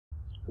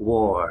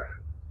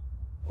War.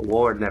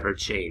 War never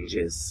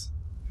changes.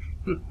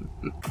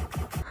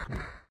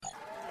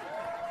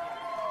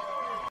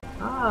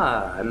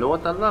 Ah, and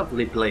what a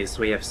lovely place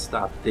we have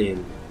stopped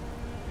in.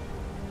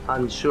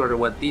 Unsure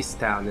what this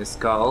town is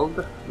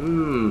called.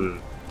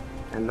 And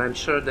I'm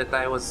sure that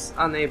I was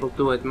unable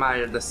to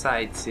admire the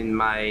sights in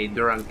my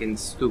drunken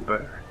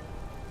stupor.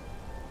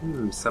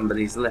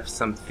 Somebody's left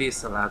some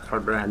thistle out for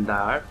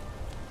Bran'dar.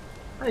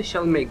 I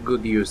shall make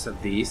good use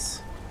of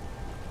these.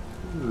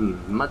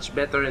 Much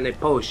better in a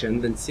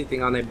potion than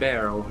sitting on a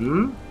barrel,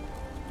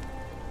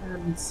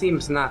 And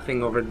seems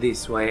nothing over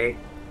this way.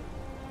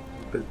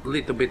 A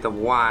little bit of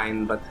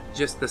wine, but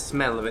just the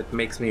smell of it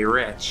makes me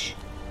retch.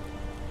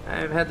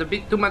 I've had a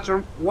bit too much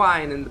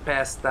wine in the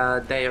past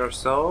day or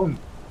so.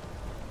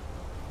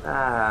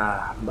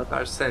 But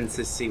our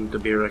senses seem to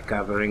be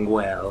recovering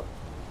well.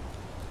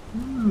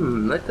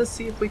 Let us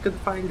see if we could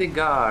find a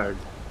guard.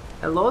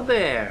 Hello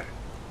there.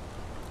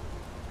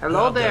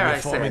 Hello there, I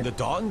said. The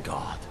Dawn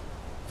Guard.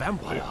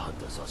 Vampire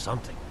hunters or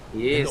something.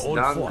 Yes,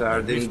 Dawn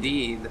Guard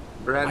indeed.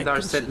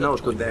 Bran'dar said no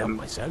to them.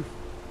 Myself.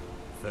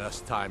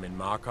 First time in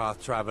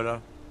Markarth, traveler.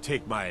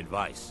 Take my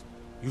advice.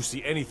 You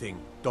see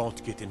anything,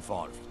 don't get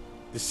involved.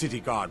 The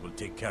city guard will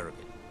take care of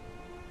it.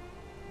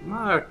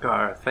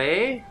 Markarth,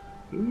 eh?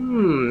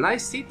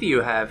 Nice city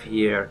you have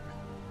here.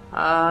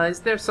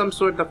 Is there some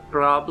sort of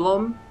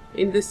problem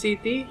in the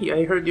city?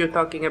 I heard you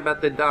talking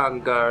about the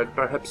Dawn Guard.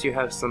 Perhaps you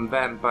have some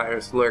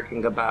vampires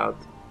lurking about.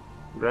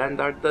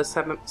 Bran'dar does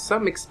have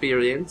some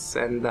experience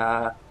and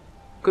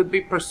could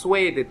be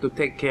persuaded to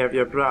take care of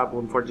your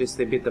problem for just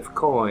a bit of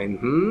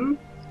coin,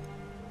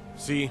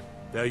 See,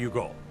 there you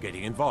go,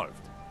 getting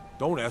involved.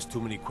 Don't ask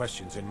too many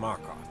questions in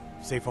Markarth.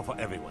 Safer for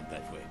everyone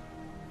that way.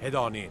 Head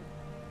on in.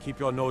 Keep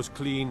your nose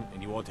clean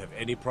and you won't have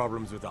any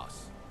problems with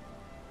us.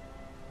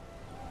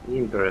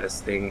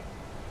 Interesting.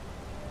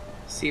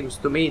 Seems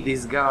to me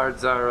these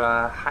guards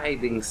are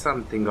hiding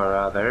something or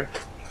other.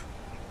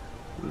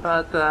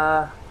 But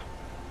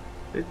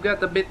we've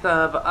got a bit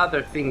of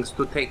other things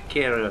to take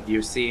care of,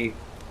 you see.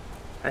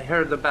 I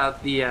heard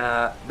about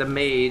the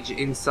mage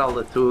in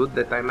Solitude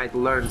that I might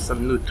learn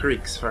some new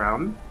tricks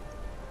from.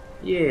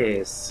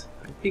 Yes,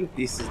 I think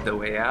this is the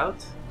way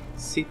out.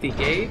 City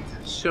gate?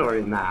 Sure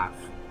enough.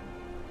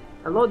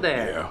 Hello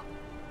there. Yeah?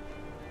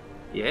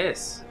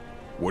 Yes.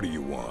 What do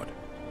you want?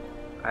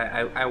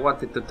 I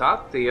wanted to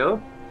talk to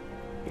you.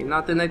 You're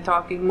not in a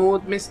talking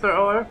mood, Mr.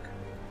 Orc?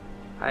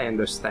 I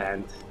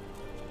understand.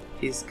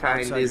 His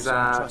kind is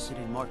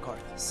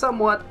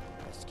somewhat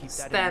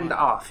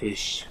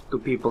standoffish to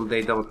people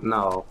they don't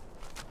know.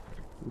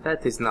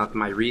 That is not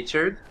my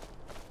Richard.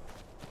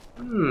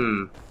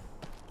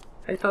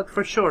 I thought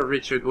for sure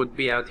Richard would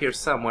be out here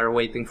somewhere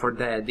waiting for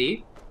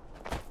Daddy.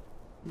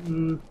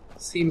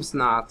 Seems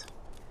not.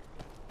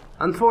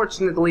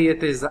 Unfortunately,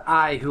 it is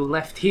I who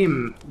left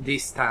him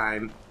this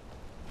time.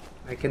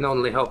 I can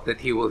only hope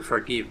that he will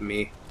forgive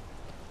me.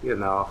 You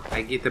know,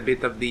 I get a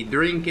bit of the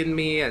drink in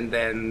me and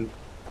then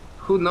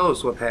who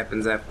knows what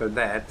happens after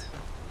that.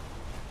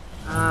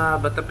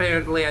 But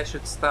apparently I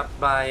should stop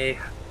by...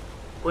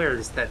 Where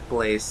is that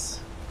place?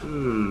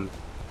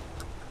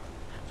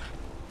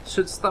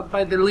 Should stop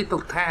by the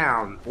little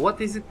town.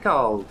 What is it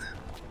called?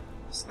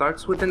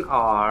 Starts with an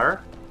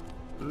R.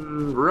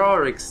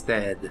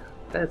 Rorikstead.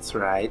 That's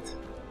right.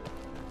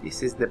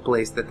 This is the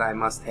place that I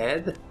must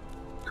head.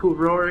 To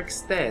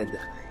Rorikstead.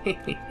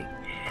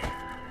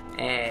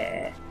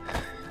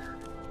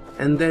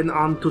 And then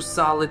on to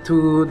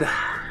Solitude.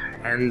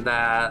 And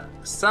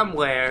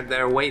somewhere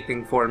they're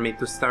waiting for me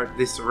to start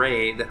this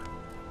raid.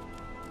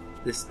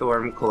 The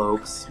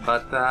Stormcloaks.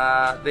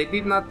 But they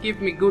did not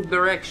give me good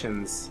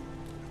directions.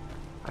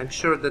 I'm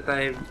sure that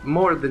I'm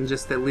more than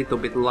just a little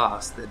bit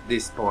lost at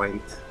this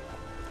point.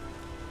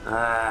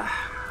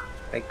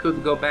 I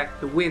could go back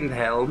to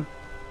Windhelm,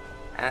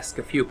 ask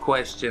a few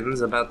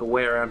questions about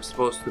where I'm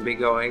supposed to be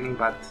going,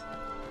 but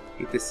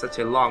it is such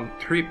a long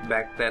trip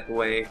back that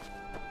way.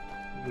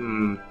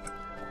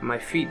 My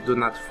feet do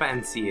not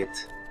fancy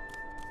it.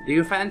 Do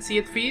you fancy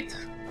it, feet?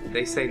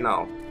 They say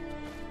no.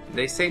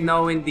 They say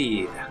no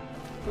indeed.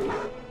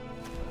 Oh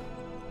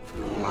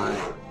my.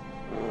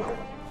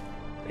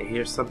 I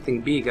hear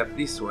something big up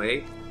this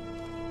way.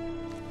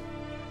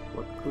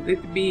 What could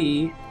it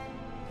be?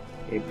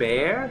 A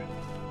bear?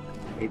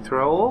 A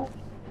troll?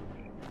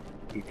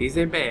 It is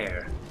a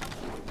bear.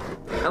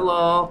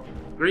 Hello.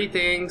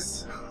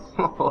 Greetings.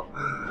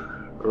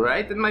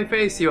 Right in my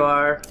face you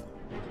are.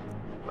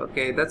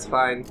 Okay, that's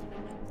fine.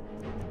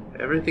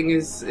 Everything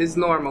is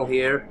normal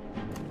here.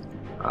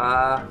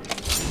 Oh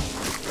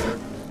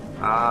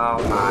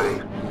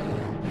my.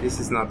 This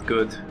is not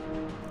good.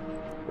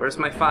 Where's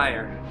my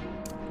fire?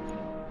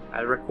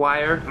 I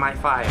require my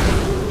fire.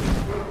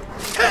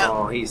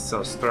 Oh, he's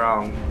so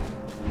strong.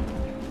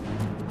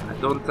 I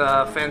don't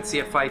fancy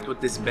a fight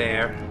with this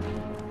bear.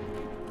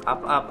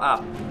 Up, up,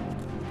 up.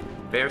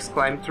 Bears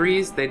climb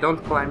trees, they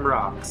don't climb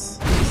rocks.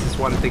 This is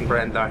one thing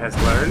Bran'dar has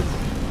learned.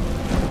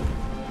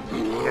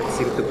 Can't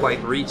seem to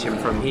quite reach him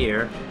from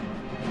here.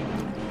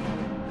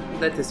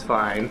 That is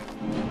fine.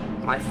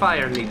 My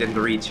fire needn't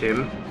reach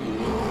him.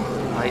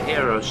 My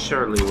arrows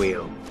surely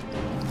will.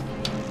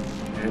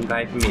 And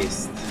I've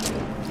missed.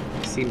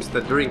 Seems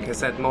the drink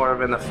has had more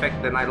of an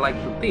effect than I like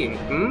to think,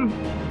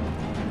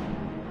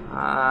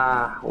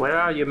 where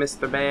are you,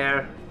 Mr.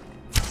 Bear?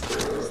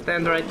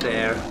 Stand right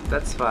there.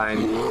 That's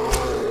fine.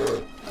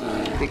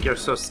 Think you're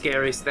so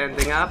scary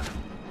standing up?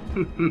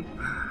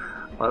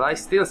 Well, I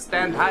still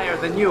stand higher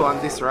than you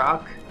on this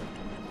rock.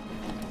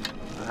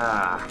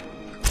 I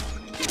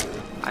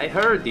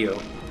heard you.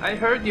 I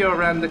heard you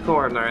around the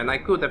corner, and I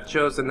could have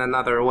chosen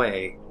another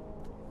way.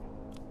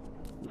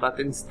 But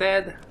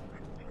instead,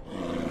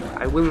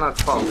 I will not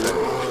falter.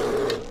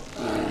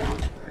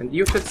 And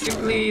you could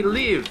simply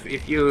leave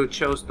if you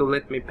chose to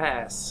let me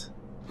pass.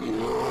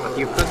 But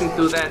you couldn't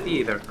do that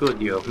either, could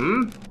you,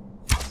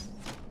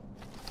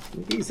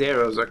 These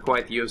arrows are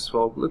quite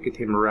useful. Look at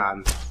him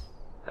run.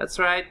 That's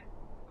right.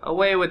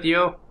 Away with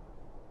you.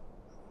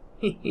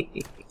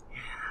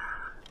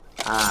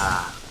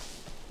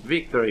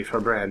 Victory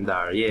for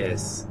Bran'dar,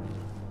 yes.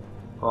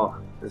 Oh,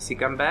 does he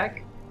come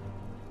back?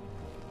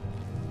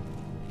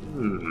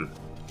 I'm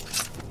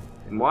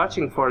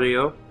watching for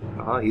you.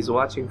 Oh, he's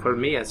watching for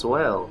me as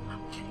well.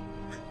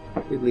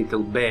 You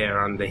little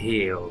bear on the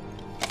hill.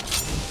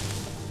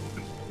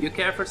 You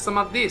care for some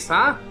of this,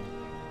 huh?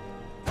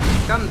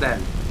 Come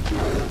then.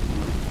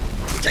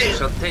 You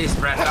shall taste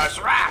Bran'dar's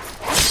wrath.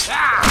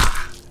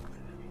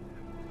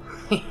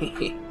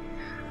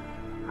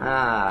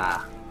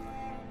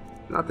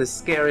 Not as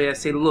scary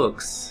as he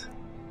looks.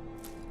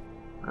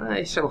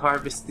 I shall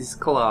harvest his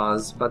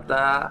claws, but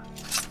I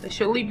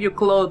shall leave you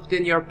clothed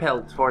in your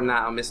pelt for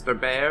now, Mr.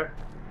 Bear.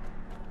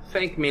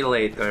 Thank me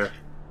later.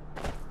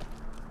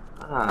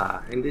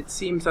 And it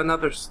seems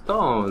another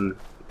stone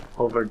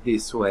over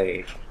this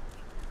way.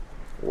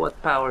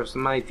 What powers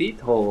might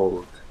it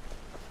hold?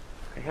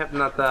 I have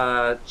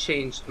not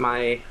changed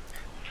my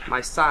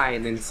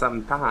sign in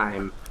some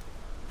time.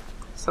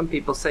 Some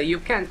people say you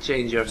can't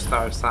change your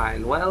star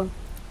sign. Well,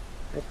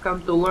 I've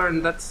come to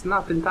learn that's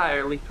not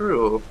entirely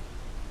true.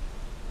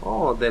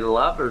 Oh, the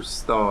Lover's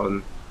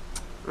Stone.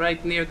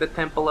 Right near the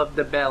Temple of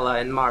the Bella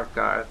in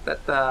Markarth.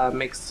 That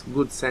makes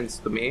good sense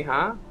to me,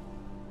 huh?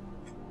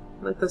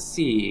 Let us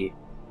see.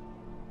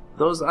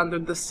 Those under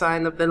the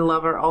sign of the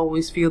lover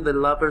always feel the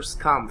lover's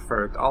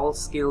comfort. All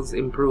skills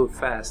improve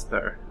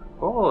faster.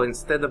 Oh,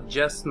 instead of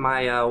just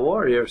my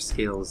warrior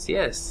skills,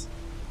 yes.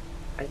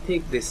 I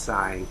take this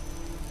sign.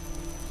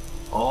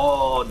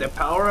 Oh, the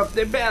power of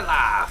the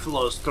Bella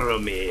flows through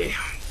me.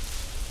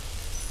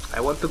 I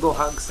want to go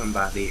hug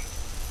somebody.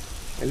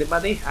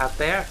 Anybody out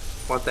there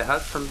want a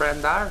hug from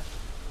Bran'dar?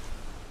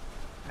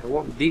 I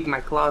won't dig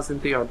my claws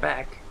into your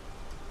back.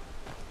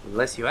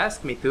 Unless you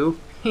ask me to.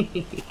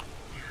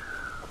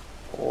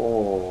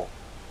 Oh,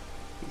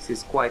 this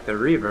is quite a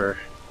river.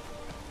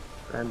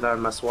 Bran'dar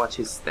must watch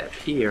his step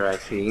here, I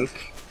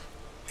think.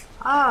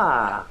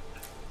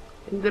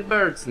 In the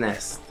bird's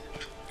nest.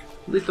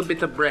 Little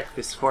bit of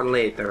breakfast for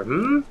later,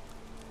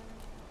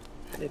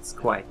 It's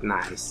quite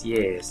nice,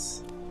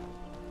 yes.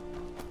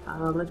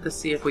 Let us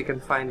see if we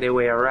can find a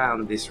way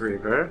around this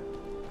river.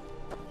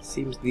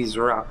 Seems these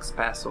rocks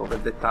pass over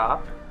the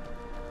top.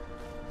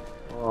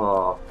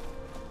 Oh,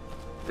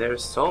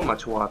 there's so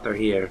much water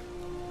here.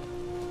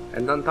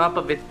 And on top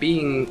of it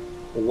being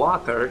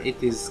water,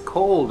 it is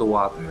cold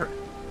water,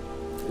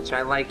 which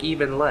I like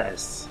even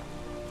less.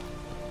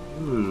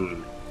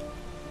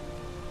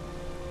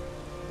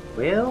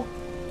 Well,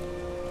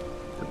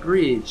 the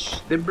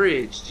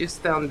bridge,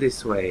 just down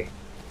this way.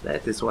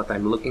 That is what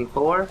I'm looking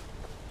for.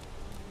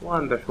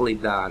 Wonderfully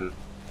done.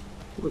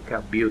 Look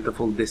how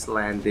beautiful this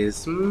land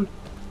is,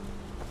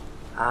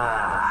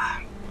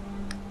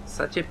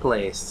 Such a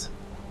place.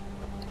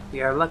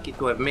 We are lucky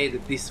to have made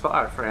it this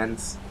far,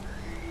 friends.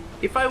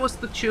 If I was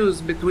to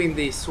choose between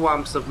the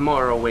swamps of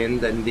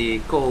Morrowind and the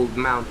cold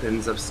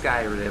mountains of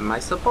Skyrim, I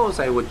suppose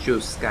I would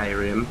choose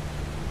Skyrim.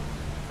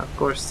 Of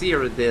course,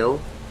 Cyrodiil,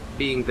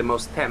 being the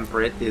most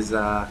temperate, is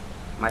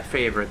my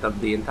favorite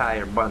of the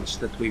entire bunch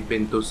that we've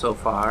been to so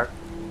far.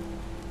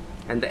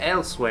 And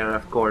elsewhere,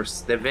 of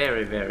course, the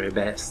very, very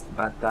best,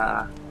 but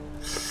that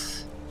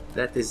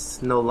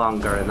is no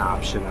longer an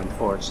option,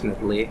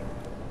 unfortunately.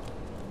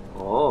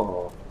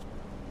 Oh,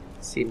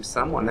 seems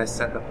someone has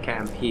set up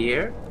camp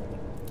here.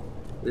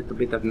 Little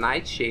bit of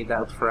nightshade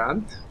out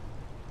front.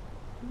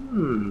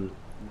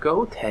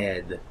 Goat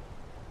head.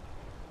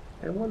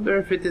 I wonder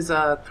if it is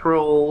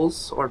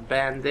trolls or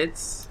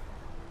bandits.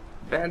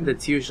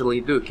 Bandits usually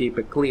do keep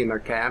a cleaner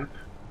camp.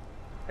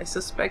 I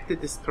suspect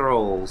it is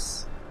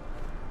trolls.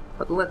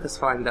 But let us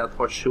find out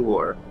for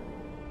sure.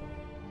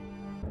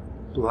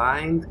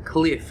 Blind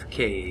Cliff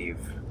Cave.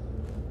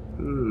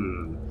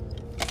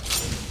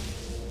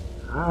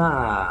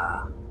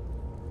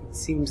 It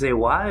seems a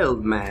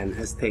wild man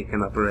has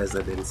taken up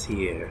residence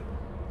here.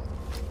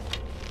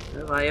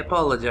 Well, I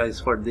apologize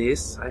for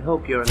this. I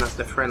hope you're not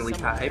the friendly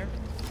type.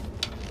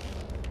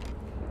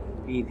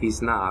 Indeed,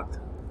 he's not.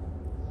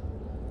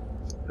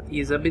 But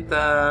he's a bit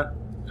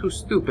too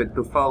stupid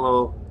to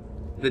follow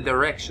the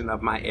direction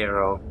of my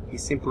arrow. He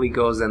simply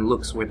goes and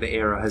looks where the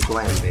arrow has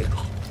landed.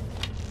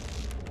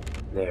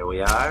 There we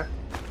are.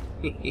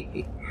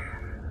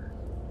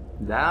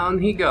 Down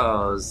he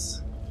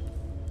goes.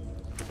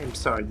 I'm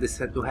sorry this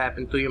had to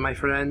happen to you, my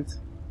friend.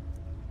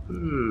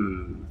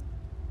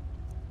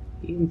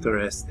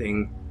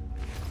 Interesting.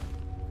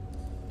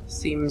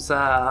 Seems,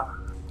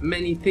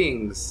 many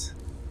things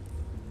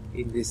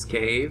in this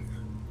cave.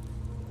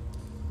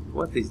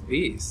 What is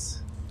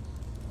this?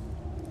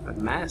 A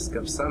mask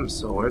of some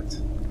sort.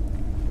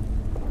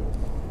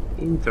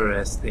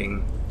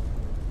 Interesting.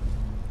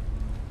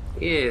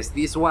 Yes,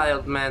 these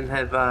wild men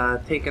have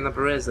taken up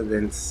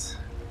residence.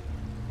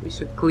 We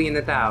should clean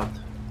it out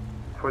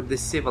for the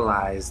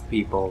civilized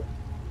people,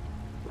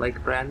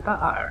 like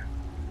Bran'dar.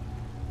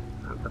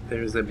 But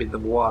there's a bit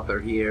of water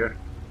here.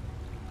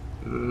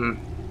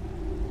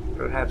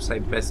 Perhaps I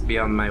best be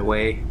on my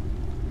way.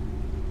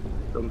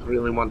 Don't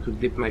really want to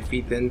dip my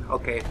feet in.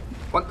 Okay,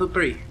 1, 2,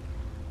 3.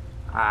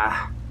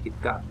 Ah,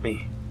 it got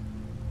me.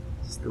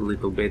 Just a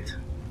little bit.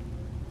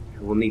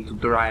 I will need to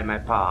dry my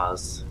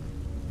paws.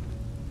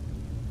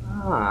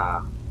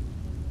 Ah,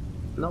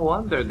 no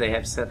wonder they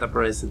have set up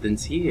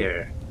residence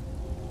here.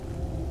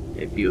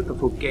 A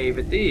beautiful cave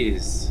it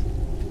is.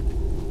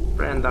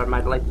 Bran'dar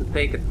might like to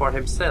take it for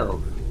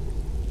himself.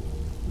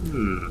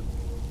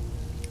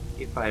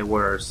 If I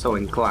were so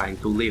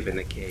inclined to live in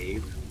a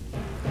cave.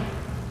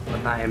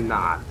 But I am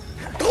not.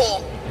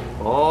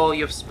 Oh,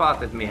 you've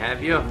spotted me,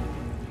 have you?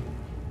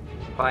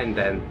 Fine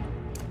then.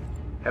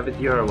 Have it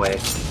your way.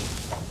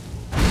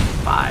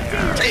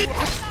 Fire!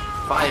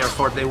 Fire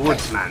for the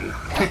woodsman!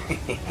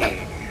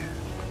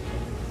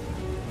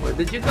 Where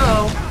did you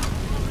go?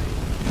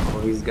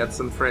 Oh, he's got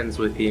some friends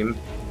with him.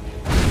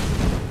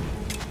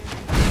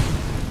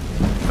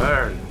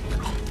 Burn!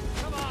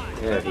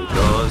 There he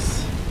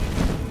goes.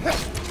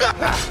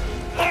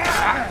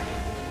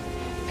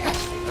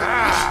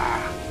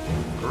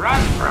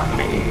 Run from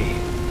me!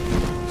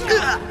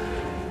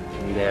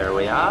 And there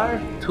we are.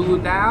 2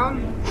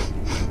 down.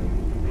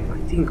 I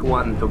think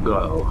 1 to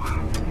go.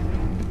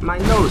 My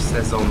nose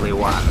says only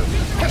 1.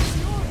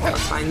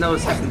 But my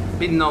nose hasn't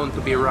been known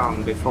to be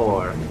wrong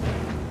before.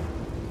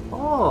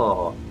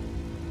 Oh!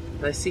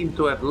 I seem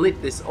to have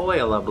lit this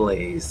oil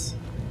ablaze.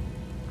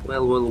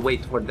 Well, we'll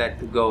wait for that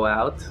to go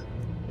out.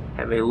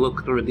 Have a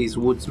look through these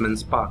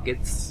woodsman's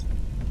pockets.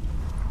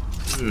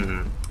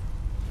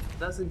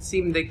 Doesn't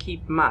seem they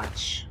keep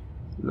much.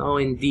 No,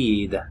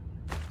 indeed.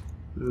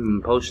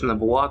 Potion of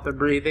water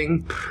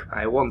breathing?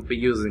 I won't be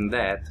using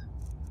that.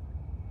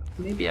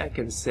 Maybe I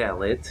can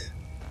sell it.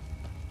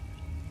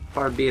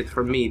 Far be it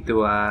from me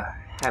to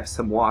have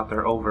some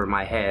water over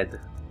my head.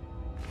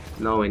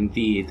 No,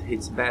 indeed.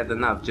 It's bad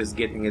enough just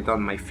getting it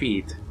on my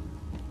feet.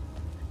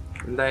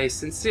 And I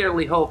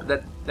sincerely hope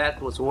that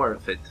that was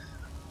worth it.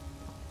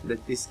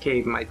 That this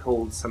cave might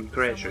hold some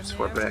treasures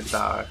for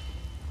Bran'dar.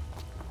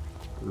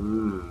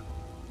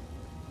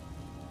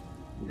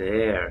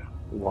 There,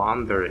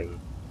 wandering,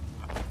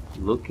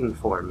 looking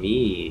for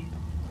me.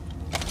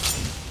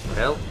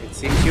 Well, it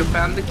seems you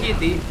found the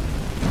kitty.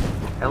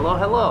 Hello,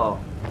 hello.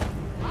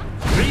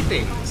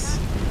 Greetings.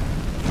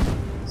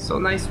 So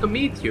nice to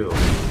meet you.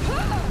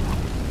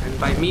 And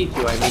by meet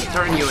you, I mean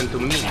turn you into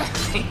meat.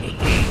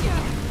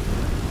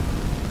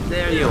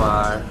 There you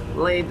are.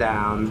 Lay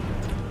down.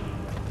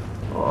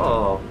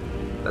 Oh,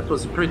 that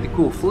was a pretty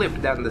cool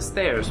flip down the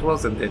stairs,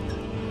 wasn't it?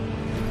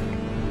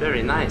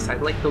 Very nice.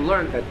 I'd like to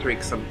learn that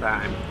trick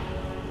sometime.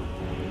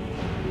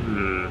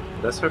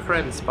 Does her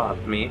friend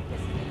spot me?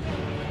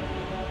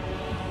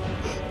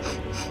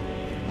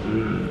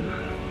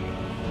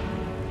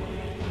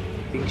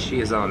 I think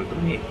she is on to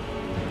me.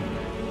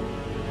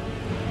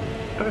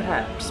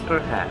 Perhaps,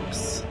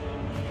 perhaps.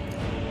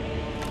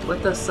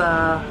 Let us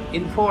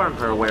inform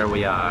her where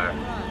we are.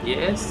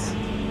 Yes?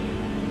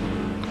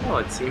 Oh,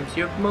 it seems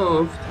you've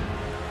moved.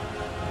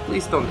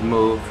 Please don't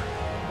move.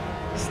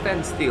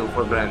 Stand still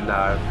for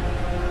Bran'dar.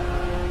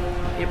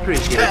 He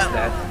appreciates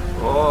that.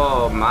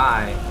 Oh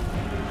my.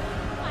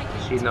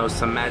 She knows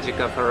some magic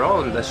of her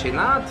own, does she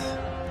not?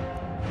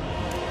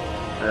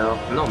 Well,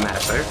 no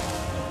matter.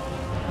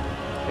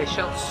 I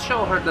shall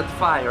show her that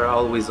fire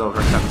always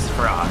overcomes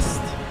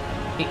frost.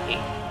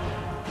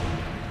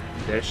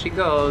 There she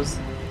goes,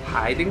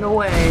 hiding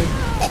away.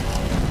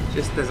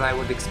 Just as I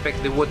would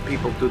expect the wood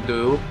people to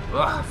do.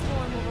 Ugh.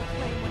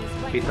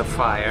 Bit of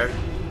fire.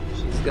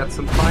 She's got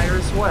some fire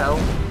as well.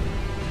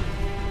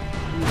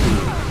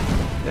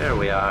 There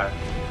we are.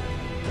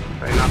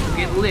 Try not to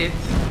get lit.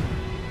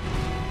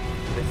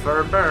 The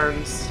fur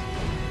burns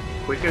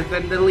quicker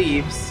than the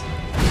leaves.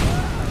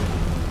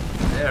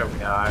 There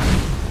we are.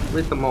 A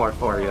little more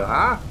for you,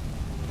 huh?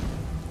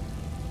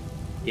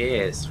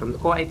 Yes, from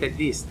quite a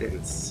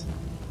distance.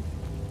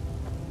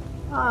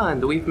 Ah,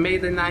 and we've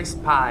made a nice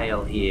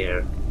pile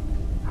here.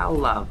 How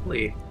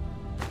lovely.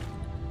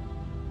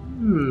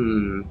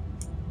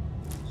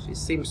 She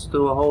seems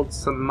to hold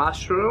some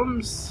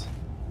mushrooms.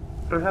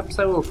 Perhaps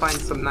I will find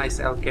some nice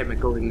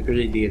alchemical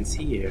ingredients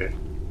here.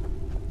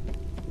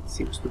 It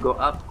seems to go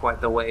up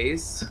quite a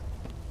ways.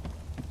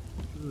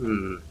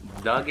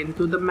 Dug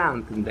into the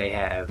mountain they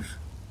have.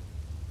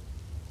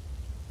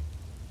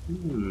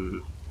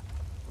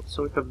 What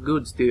sort of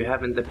goods do you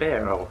have in the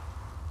barrel?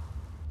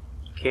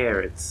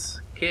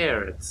 Carrots,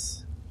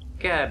 carrots,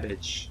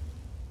 cabbage.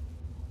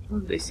 Oh,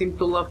 they seem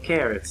to love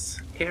carrots.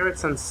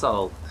 Carrots and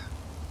salt.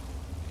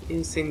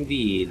 Yes,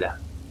 indeed.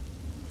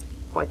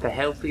 Quite a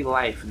healthy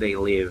life they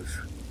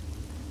live.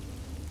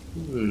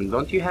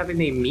 Don't you have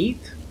any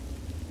meat?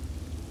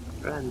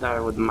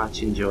 Bran'dar would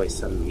much enjoy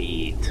some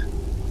meat.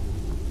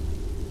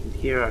 And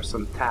here are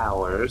some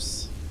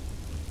towers.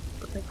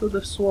 But I could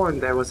have sworn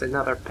there was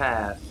another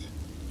path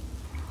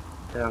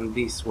down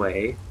this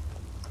way.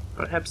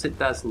 Perhaps it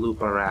does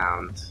loop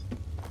around.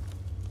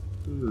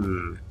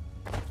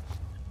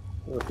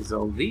 What is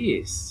all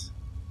this?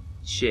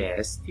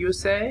 Chest, you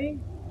say?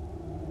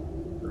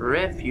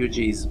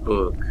 Refugee's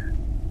book.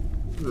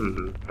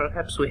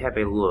 Perhaps we have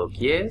a look,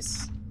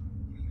 yes?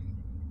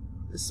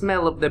 The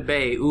smell of the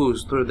bay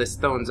oozed through the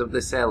stones of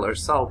the cellar,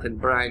 salt and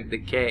brine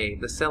decay.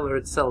 The cellar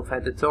itself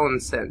had its own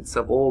scents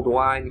of old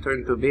wine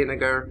turned to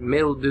vinegar,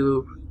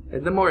 mildew,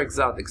 and the more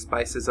exotic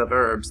spices of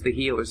herbs the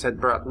healers had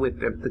brought with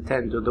them to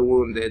tend to the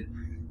wounded.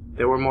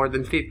 There were more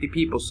than 50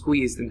 people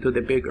squeezed into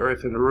the big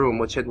earthen room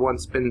which had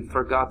once been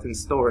forgotten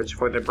storage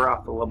for the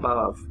brothel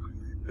above.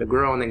 The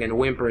groaning and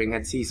whimpering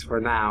had ceased for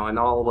now, and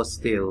all was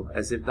still,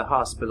 as if the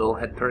hospital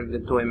had turned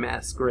into a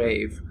mass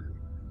grave.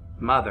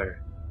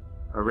 "Mother,"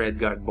 a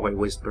Redguard boy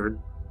whispered.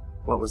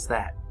 What was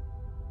that?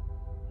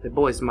 The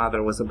boy's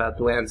mother was about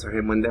to answer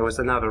him when there was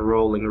another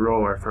rolling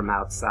roar from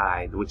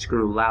outside, which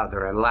grew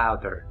louder and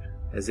louder,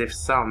 as if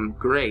some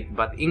great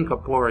but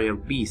incorporeal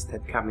beast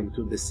had come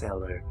into the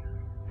cellar.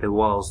 The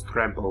walls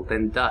trembled,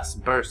 and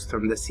dust burst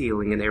from the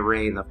ceiling in a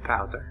rain of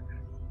powder.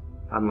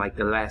 Unlike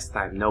the last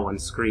time, no one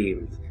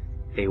screamed.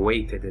 They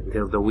waited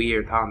until the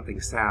weird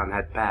haunting sound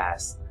had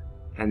passed,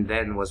 and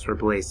then was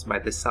replaced by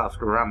the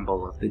soft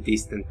rumble of the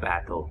distant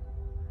battle.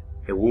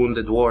 A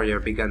wounded warrior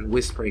began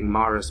whispering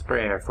Mara's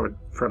prayer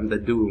from the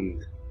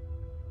doomed.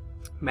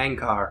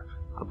 Mankar,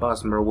 a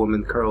Bosmer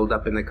woman curled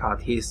up in a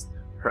cot, hissed,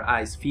 her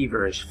eyes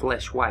feverish,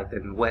 flesh was white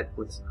and wet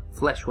with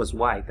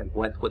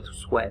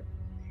sweat.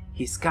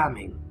 "He's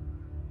coming."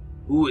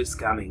 "Who is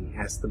coming?"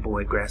 asked the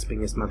boy,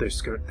 grasping his mother's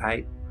skirt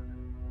tight.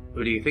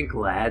 "Who do you think,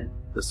 lad?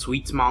 The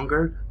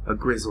sweetsmonger?" a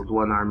grizzled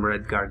one-armed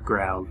Redguard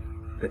growled.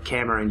 "The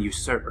Cameron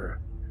usurper."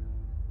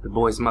 The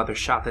boy's mother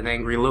shot an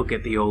angry look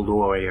at the old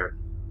warrior.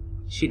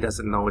 "She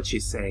doesn't know what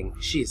she's saying.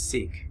 She is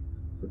sick."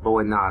 The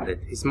boy nodded.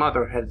 His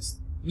mother had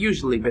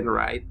usually been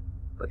right,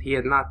 but he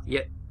had not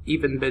yet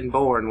even been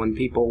born when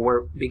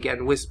people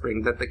began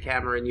whispering that the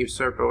Cameron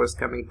usurper was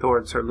coming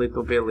towards her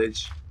little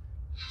village.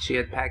 She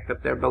had packed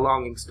up their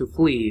belongings to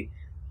flee.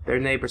 Their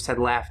neighbors had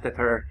laughed at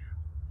her.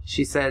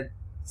 She said,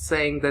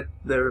 saying that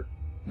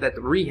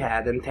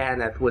Rihad and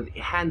Taneth would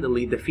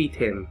handily defeat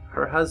him.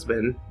 Her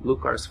husband,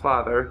 Lukar's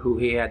father, who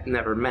he had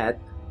never met,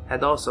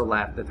 had also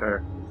laughed at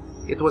her.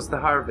 It was the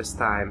harvest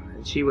time,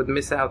 and she would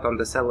miss out on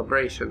the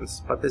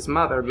celebrations, but his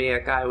mother,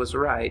 Miakai, was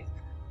right.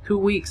 2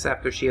 weeks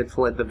after she had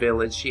fled the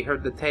village, she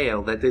heard the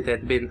tale that it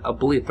had been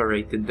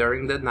obliterated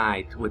during the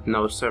night with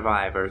no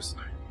survivors.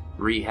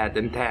 Rihad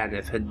and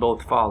Tanith had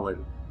both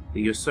fallen.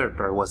 The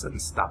usurper was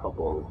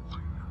unstoppable.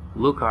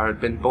 Lukar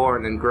had been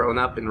born and grown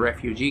up in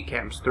refugee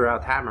camps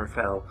throughout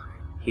Hammerfell.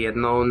 He had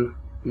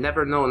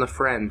never known a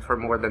friend for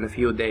more than a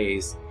few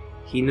days.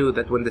 He knew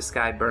that when the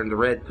sky burned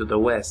red to the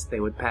west, they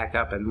would pack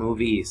up and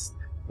move east.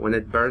 When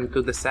it burned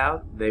to the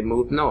south, they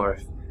moved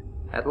north.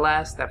 At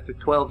last, after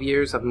 12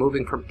 years of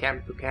moving from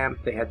camp to camp,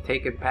 they had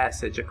taken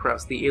passage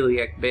across the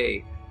Iliac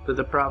Bay to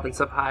the province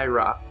of High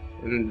Rock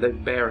and the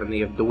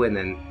barony of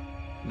Dwynnon.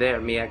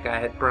 There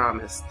Miakai had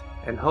promised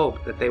and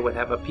hoped that they would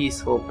have a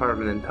peaceful,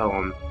 permanent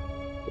home.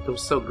 It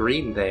was so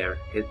green there,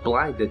 it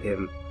blinded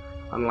him.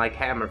 Unlike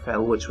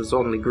Hammerfell, which was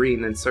only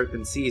green in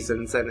certain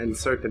seasons and in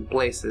certain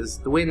places,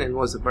 Dwynnon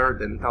was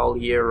verdant all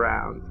year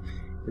round,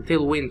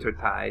 until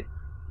wintertide,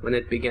 when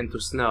it began to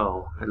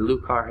snow, and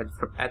Lukar had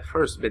at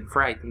first been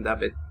frightened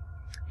of it.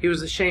 He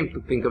was ashamed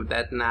to think of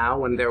that now,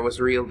 when there was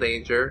real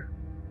danger.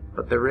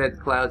 But the red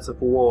clouds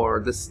of war,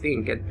 the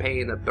stink and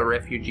pain of the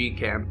refugee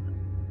camp,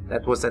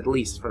 that was at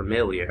least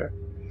familiar.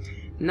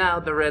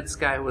 Now the red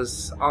sky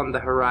was on the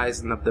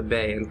horizon of the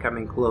bay and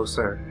coming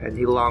closer, and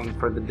he longed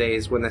for the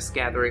days when a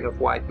scattering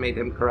of white made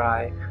him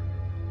cry.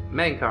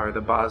 "Mankar,"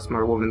 the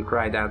Bosmer woman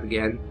cried out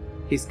again.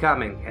 "He's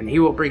coming, and he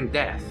will bring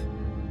death."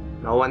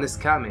 "No one is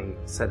coming,"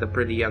 said a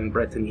pretty young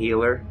Breton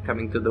healer,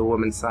 coming to the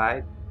woman's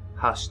side.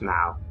 "Hush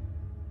now."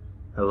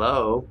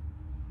 "Hello?"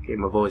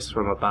 came a voice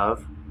from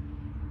above.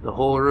 The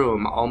whole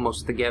room,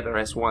 almost together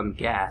as one,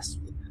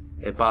 gasped.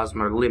 A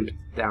Bosmer limped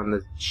down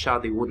the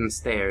shoddy wooden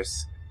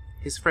stairs,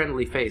 his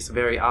friendly face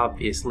very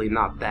obviously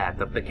not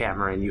that of the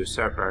Cameron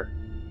usurper.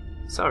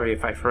 "Sorry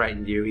if I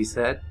frightened you," he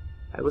said.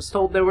 "I was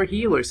told there were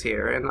healers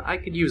here, and I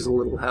could use a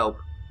little help."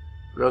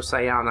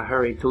 Rosayana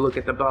hurried to look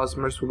at the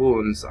Bosmer's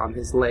wounds on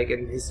his leg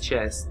and his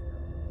chest.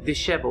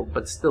 Disheveled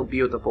but still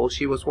beautiful,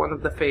 she was one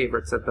of the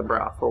favorites at the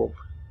brothel,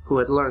 who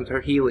had learned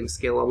her healing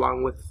skill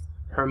along with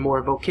her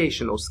more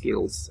vocational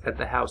skills at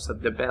the House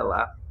of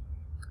Debella.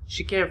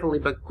 She carefully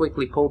but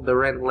quickly pulled the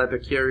rent leather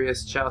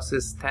cuirass,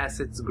 chausses,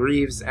 tassets,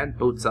 greaves, and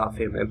boots off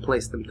him and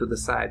placed them to the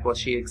side while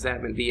she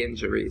examined the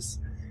injuries.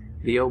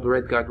 The old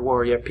Redguard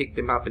warrior picked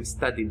him up and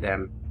studied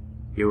them.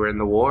 "You were in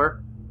the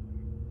war?"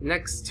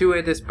 "Next to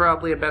it is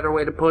probably a better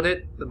way to put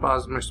it," the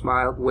Bosmer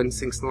smiled,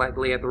 wincing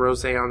slightly at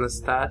Roseanna's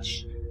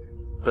touch.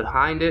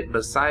 "Behind it,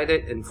 beside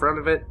it, in front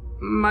of it,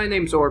 my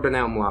name's Orban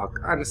Elmlock.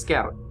 I'm a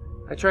scout.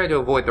 I try to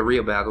avoid the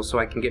real battle so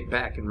I can get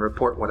back and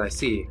report what I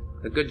see.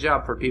 A good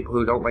job for people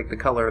who don't like the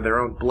color of their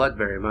own blood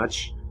very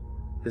much."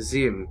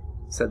 "Zim,"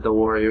 said the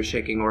warrior,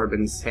 shaking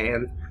Orban's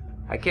hand.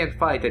 "I can't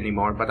fight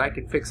anymore, but I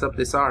can fix up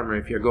this armor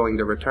if you're going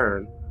to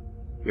return."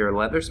 "You're a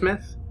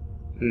leathersmith?"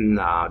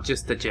 "Nah,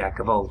 just a jack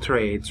of all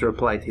trades,"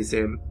 replied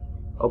Hizim,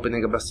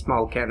 opening up a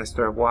small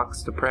canister of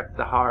wax to prep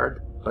the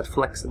hard but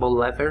flexible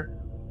leather.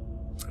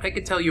 "I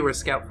could tell you were a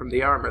scout from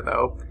the armor,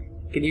 though.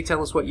 Can you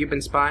tell us what you've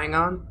been spying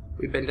on?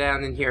 We've been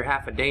down in here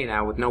half a day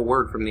now with no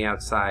word from the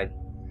outside."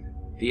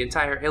 "The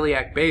entire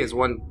Iliac Bay is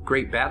one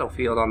great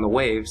battlefield on the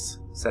waves,"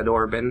 said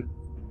Orban,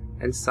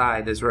 and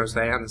sighed as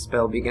Roseanna's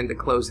spell began to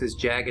close his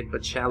jagged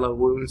but shallow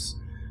wounds.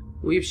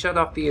 "We've shut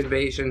off the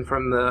invasion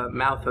from the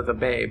mouth of the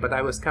bay, but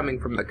I was coming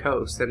from the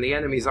coast, and the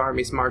enemy's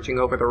army's marching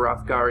over the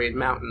Rothgarian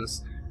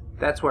mountains.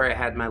 That's where I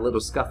had my little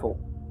scuffle.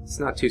 It's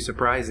not too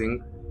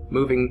surprising,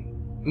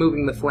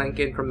 moving the flank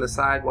in from the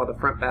side while the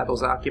front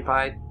battle's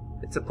occupied.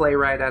 It's a play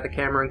right out of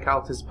Cameron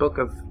Calta's book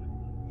of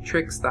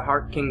tricks the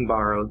Heart King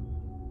borrowed."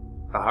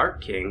 "The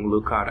Heart King?"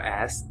 Lucar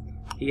asked.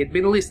 He had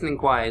been listening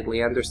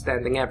quietly,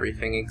 understanding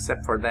everything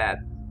except for that.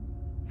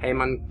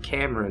 "Haemon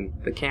Cameron,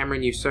 the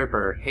Cameron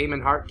usurper,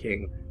 Haemon Heart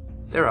King.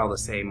 They're all the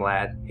same,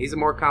 lad. He's a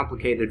more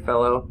complicated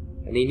fellow,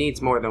 and he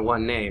needs more than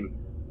one name."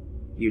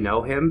 "You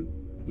know him?"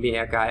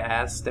 Miyagai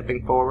asked,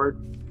 stepping forward.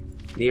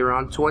 "Near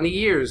on 20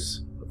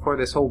 years. Before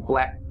this whole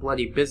black,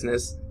 bloody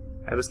business,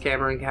 I was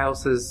Cameron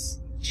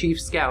House's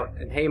chief scout,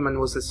 and Haemon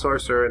was his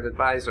sorcerer and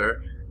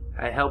advisor.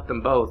 I helped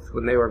them both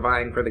when they were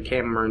vying for the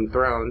Cameron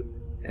throne,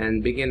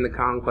 and begin the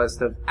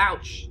conquest of—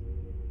 Ouch!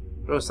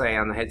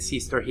 Roseanna had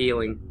ceased her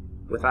healing.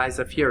 With eyes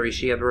of fury,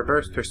 she had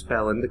reversed her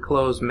spell, and the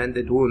closed,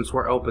 mended wounds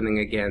were opening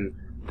again,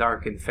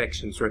 dark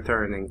infections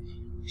returning.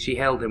 She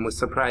held him with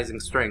surprising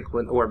strength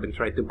when Orban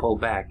tried to pull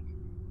back.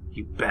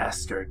 "You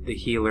bastard," the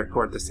healer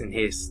courtesan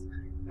hissed.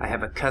 "I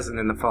have a cousin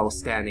in the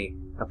Falstani,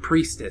 a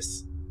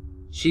priestess."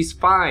 "She's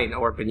fine,"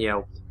 Orban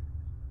yelped.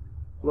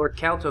 "Lord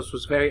Kaltos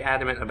was very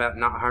adamant about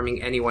not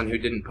harming anyone who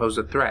didn't pose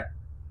a threat.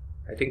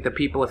 I think the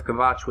people of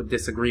Kvatch would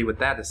disagree with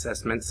that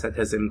assessment," said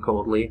Hazim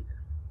coldly.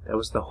 "That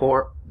was the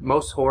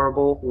most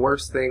horrible,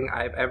 worst thing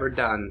I've ever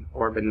done,"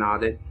 Orban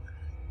nodded.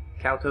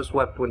 "Kaltos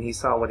wept when he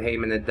saw what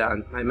Haemon had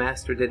done. My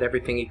master did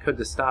everything he could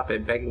to stop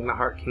it, begging the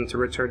Heart King to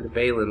return to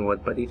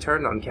Valenwood, but he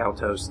turned on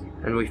Kaltos,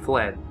 and we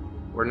fled.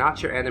 We're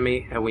not your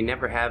enemy, and we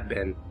never have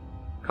been.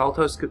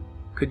 Kaltos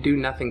could do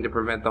nothing to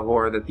prevent the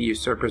horror that the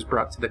usurpers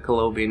brought to the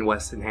Colovian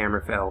West and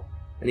Hammerfell,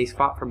 and he's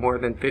fought for more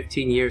than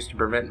 15 years to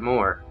prevent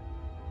more."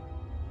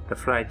 The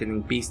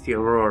frightening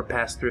bestial roar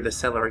passed through the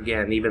cellar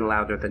again, even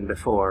louder than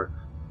before.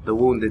 The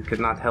wounded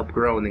could not help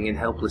groaning in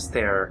helpless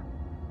terror.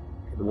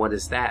 "And what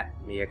is that?"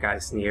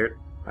 Miyagai sneered.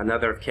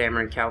 "Another of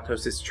Cameron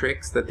Kaltos'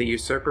 tricks that the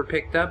usurper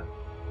picked up?"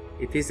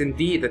 "It is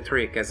indeed a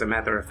trick, as a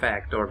matter of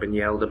fact," Orban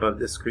yelled above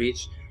the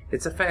screech.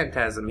 "It's a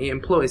phantasm he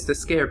employs to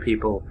scare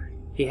people.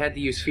 He had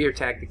to use fear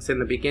tactics in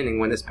the beginning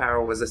when his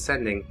power was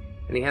ascending,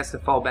 and he has to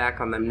fall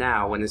back on them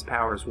now when his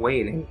power is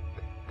waning.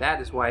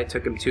 That is why it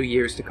took him 2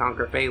 years to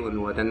conquer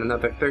Valenwood and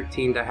another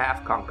 13 to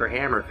half conquer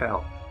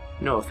Hammerfell.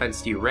 No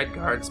offense to you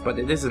Redguards, but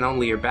it isn't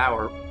only your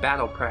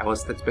battle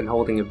prowess that's been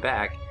holding him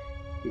back.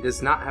 He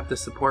does not have the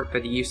support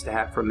that he used to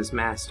have from his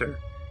master."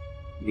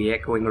 The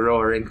echoing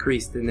roar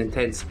increased in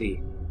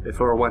intensity,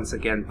 before once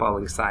again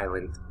falling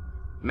silent.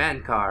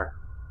 "Mankar,"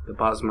 the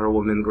Bosmer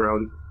woman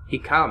groaned. "He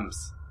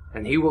comes,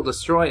 and he will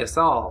destroy us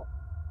all."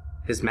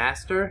 "His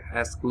master?"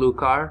 asked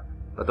Lucar,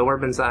 but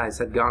Orban's eyes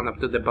had gone up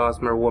to the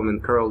Bosmer woman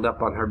curled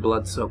up on her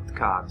blood-soaked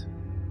cot.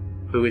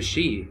 "Who is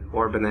she?"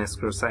 Orban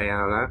asked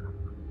Roseanna.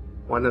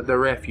 "One of the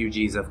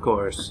refugees, of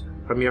course,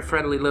 from your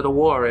friendly little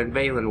war in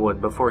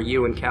Valenwood before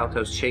you and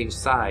Kaltos changed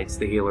sides,"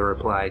 the healer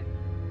replied.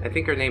 "I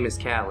think her name is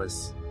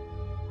Callus."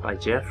 "By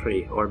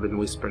Geoffrey," Orban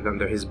whispered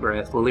under his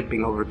breath,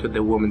 limping over to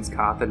the woman's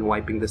cot and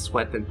wiping the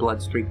sweat and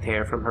blood-streaked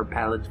hair from her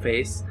pallid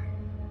face.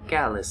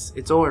 "Callus,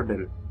 it's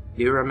Orban.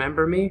 Do you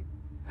remember me?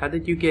 How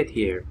did you get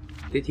here?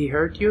 Did he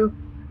hurt you?"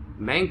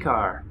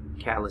 "Mankar,"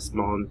 Callus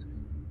moaned.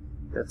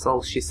 "That's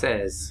all she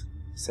says,"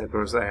 said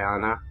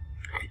Roseanna.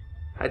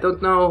 "I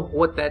don't know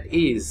what that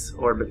is,"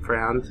 Orban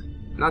frowned.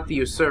 "Not the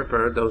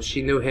usurper, though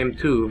she knew him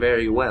too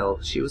very well.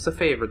 She was a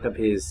favorite of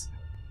his."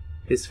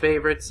 "His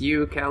favorites,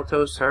 you,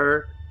 Kaltos,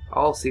 her,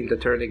 all seem to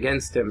turn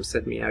against him,"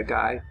 said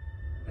Miyagai.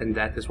 "And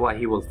that is why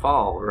he will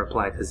fall,"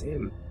 replied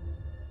Hazim.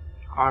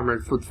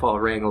 Armored footfall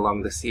rang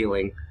along the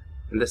ceiling,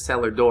 and the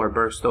cellar door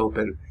burst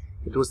open.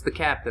 It was the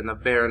captain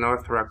of Baron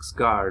Orthruk's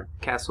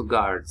castle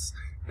guards.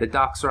 "The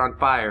docks are on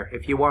fire.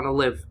 If you want to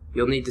live,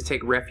 you'll need to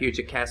take refuge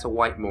at Castle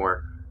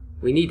Whitemore."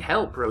 We need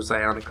help,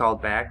 Rosianna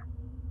called back,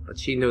 but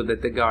she knew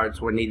that the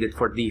guards were needed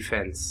for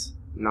defense,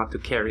 not to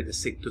carry the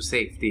sick to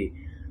safety.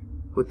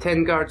 With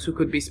 10 guards who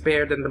could be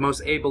spared and the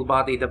most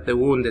able-bodied of the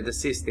wounded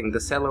assisting,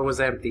 the cellar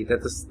was empty,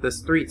 the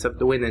streets of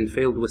Dwynn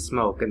filled with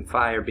smoke, and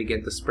fire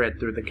began to spread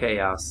through the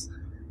chaos.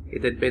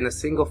 It had been a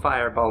single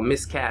fireball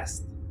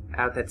miscast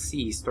out at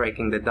sea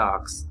striking the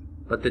docks,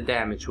 but the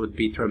damage would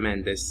be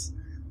tremendous.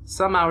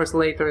 Some hours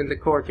later in the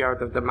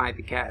courtyard of the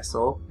mighty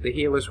castle, the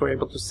healers were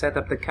able to set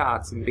up the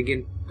cots and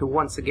begin to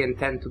once again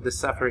tend to the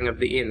suffering of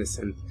the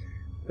innocent.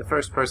 The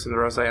first person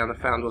Rosianna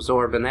found was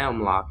Orban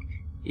Elmlock.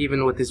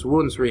 Even with his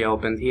wounds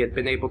reopened, he had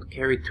been able to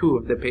carry 2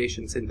 of the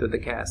patients into the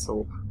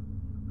castle.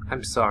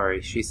 "I'm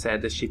sorry," she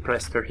said as she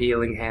pressed her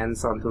healing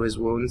hands onto his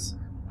wounds.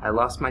 "I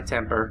lost my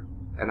temper,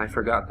 and I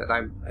forgot that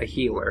I'm a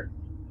healer."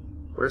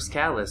 "Where's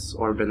Callus?"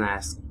 Orban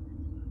asked.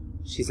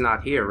 "She's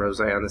not here,"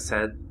 Rosianna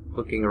said,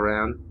 looking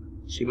around.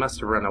 "She must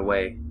have run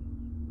away."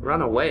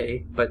 "Run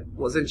away? But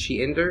wasn't she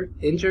injured?"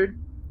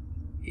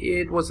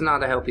 "It was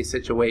not a healthy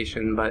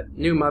situation, but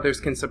new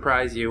mothers can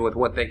surprise you with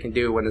what they can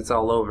do when it's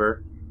all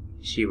over."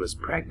 "She was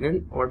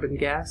pregnant?" Orban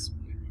gasped.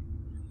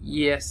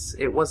 "Yes,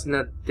 it wasn't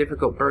a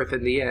difficult birth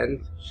in the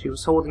end. She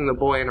was holding the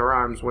boy in her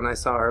arms when I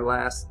saw her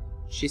last.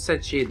 She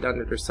said she had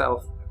done it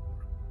herself."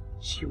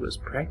 "She was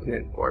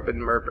pregnant," Orban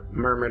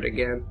murmured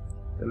again.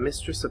 "The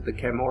mistress of the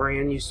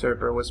Camorian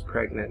usurper was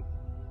pregnant."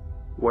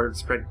 Word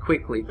spread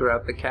quickly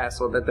throughout the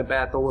castle that the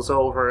battle was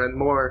over, and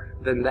more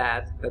than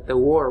that the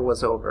war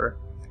was over.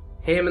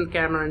 Haemon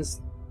Cameron's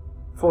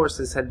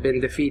forces had been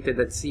defeated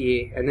at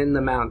sea and in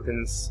the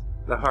mountains.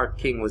 The Heart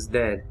King was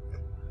dead.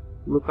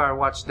 Lucar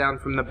watched down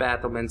from the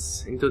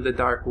battlements into the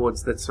dark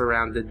woods that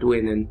surrounded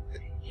Dwynn.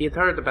 He had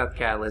heard about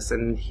Callus,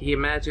 and he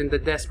imagined a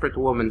desperate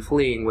woman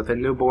fleeing with a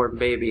newborn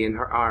baby in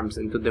her arms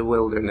into the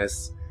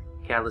wilderness.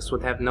 Callus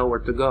would have nowhere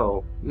to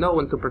go, no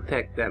one to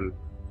protect them.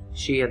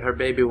 She and her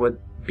baby would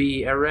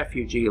be a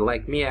refugee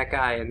like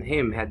Miakai and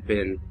him had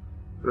been.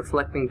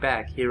 Reflecting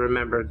back, he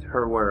remembered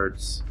her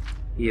words.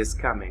 "He is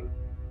coming.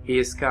 He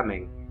is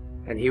coming,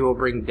 and he will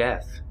bring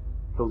death.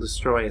 He'll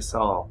destroy us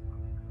all."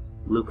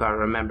 Lucar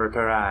remembered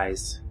her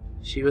eyes.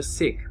 She was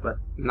sick, but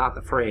not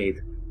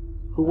afraid.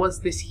 Who was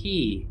this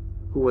he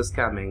who was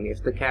coming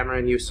if the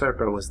Cameron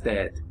usurper was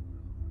dead?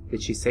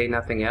 "Did she say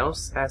nothing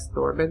else?" asked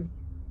Orban.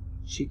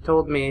 "She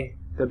told me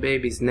the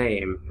baby's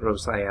name,"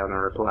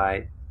 Rosianna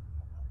replied.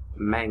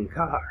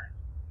 "Mankar."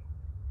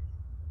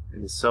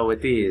 And so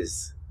it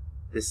is.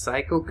 The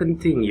cycle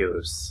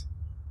continues.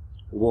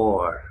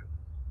 War.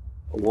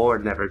 War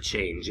never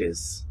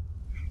changes.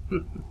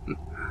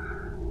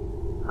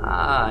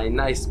 A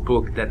nice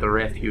book that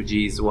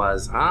Refugees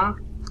was, huh?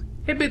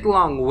 A bit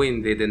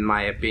long-winded in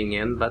my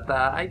opinion, but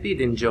I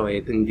did enjoy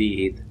it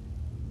indeed.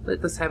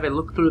 Let us have a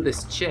look through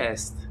this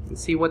chest and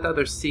see what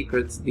other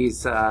secrets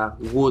these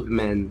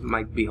woodmen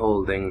might be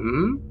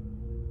holding,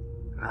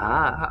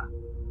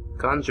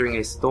 Conjuring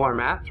a storm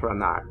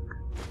Atronach.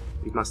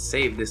 We must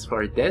save this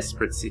for a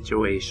desperate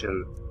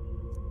situation.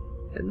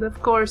 And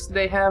of course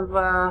they have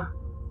a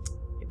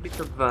bit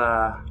of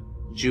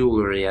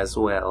jewelry as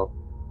well.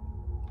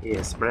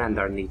 Yes,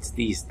 Bran'dar needs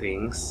these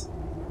things.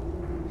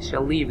 We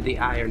shall leave the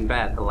iron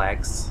battle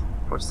axe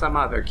for some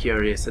other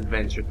curious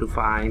adventure to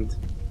find.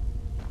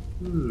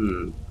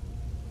 And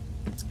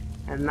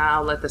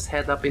now let us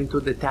head up into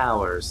the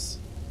towers.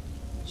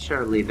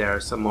 Surely there are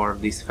some more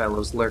of these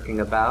fellows lurking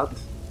about.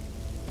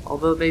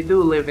 Although they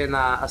do live in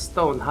a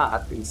stone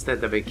hut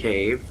instead of a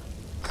cave,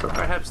 so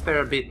perhaps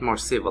they're a bit more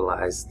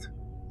civilized.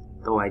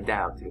 Though I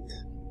doubt it.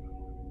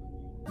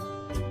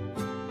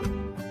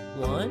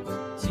 1,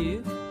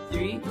 2,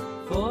 3,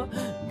 4.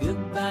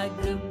 Goodbye,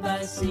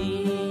 goodbye,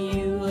 see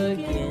you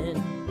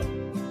again.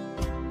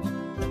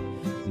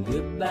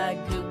 Goodbye,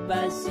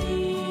 goodbye,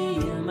 see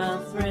you, my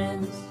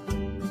friends.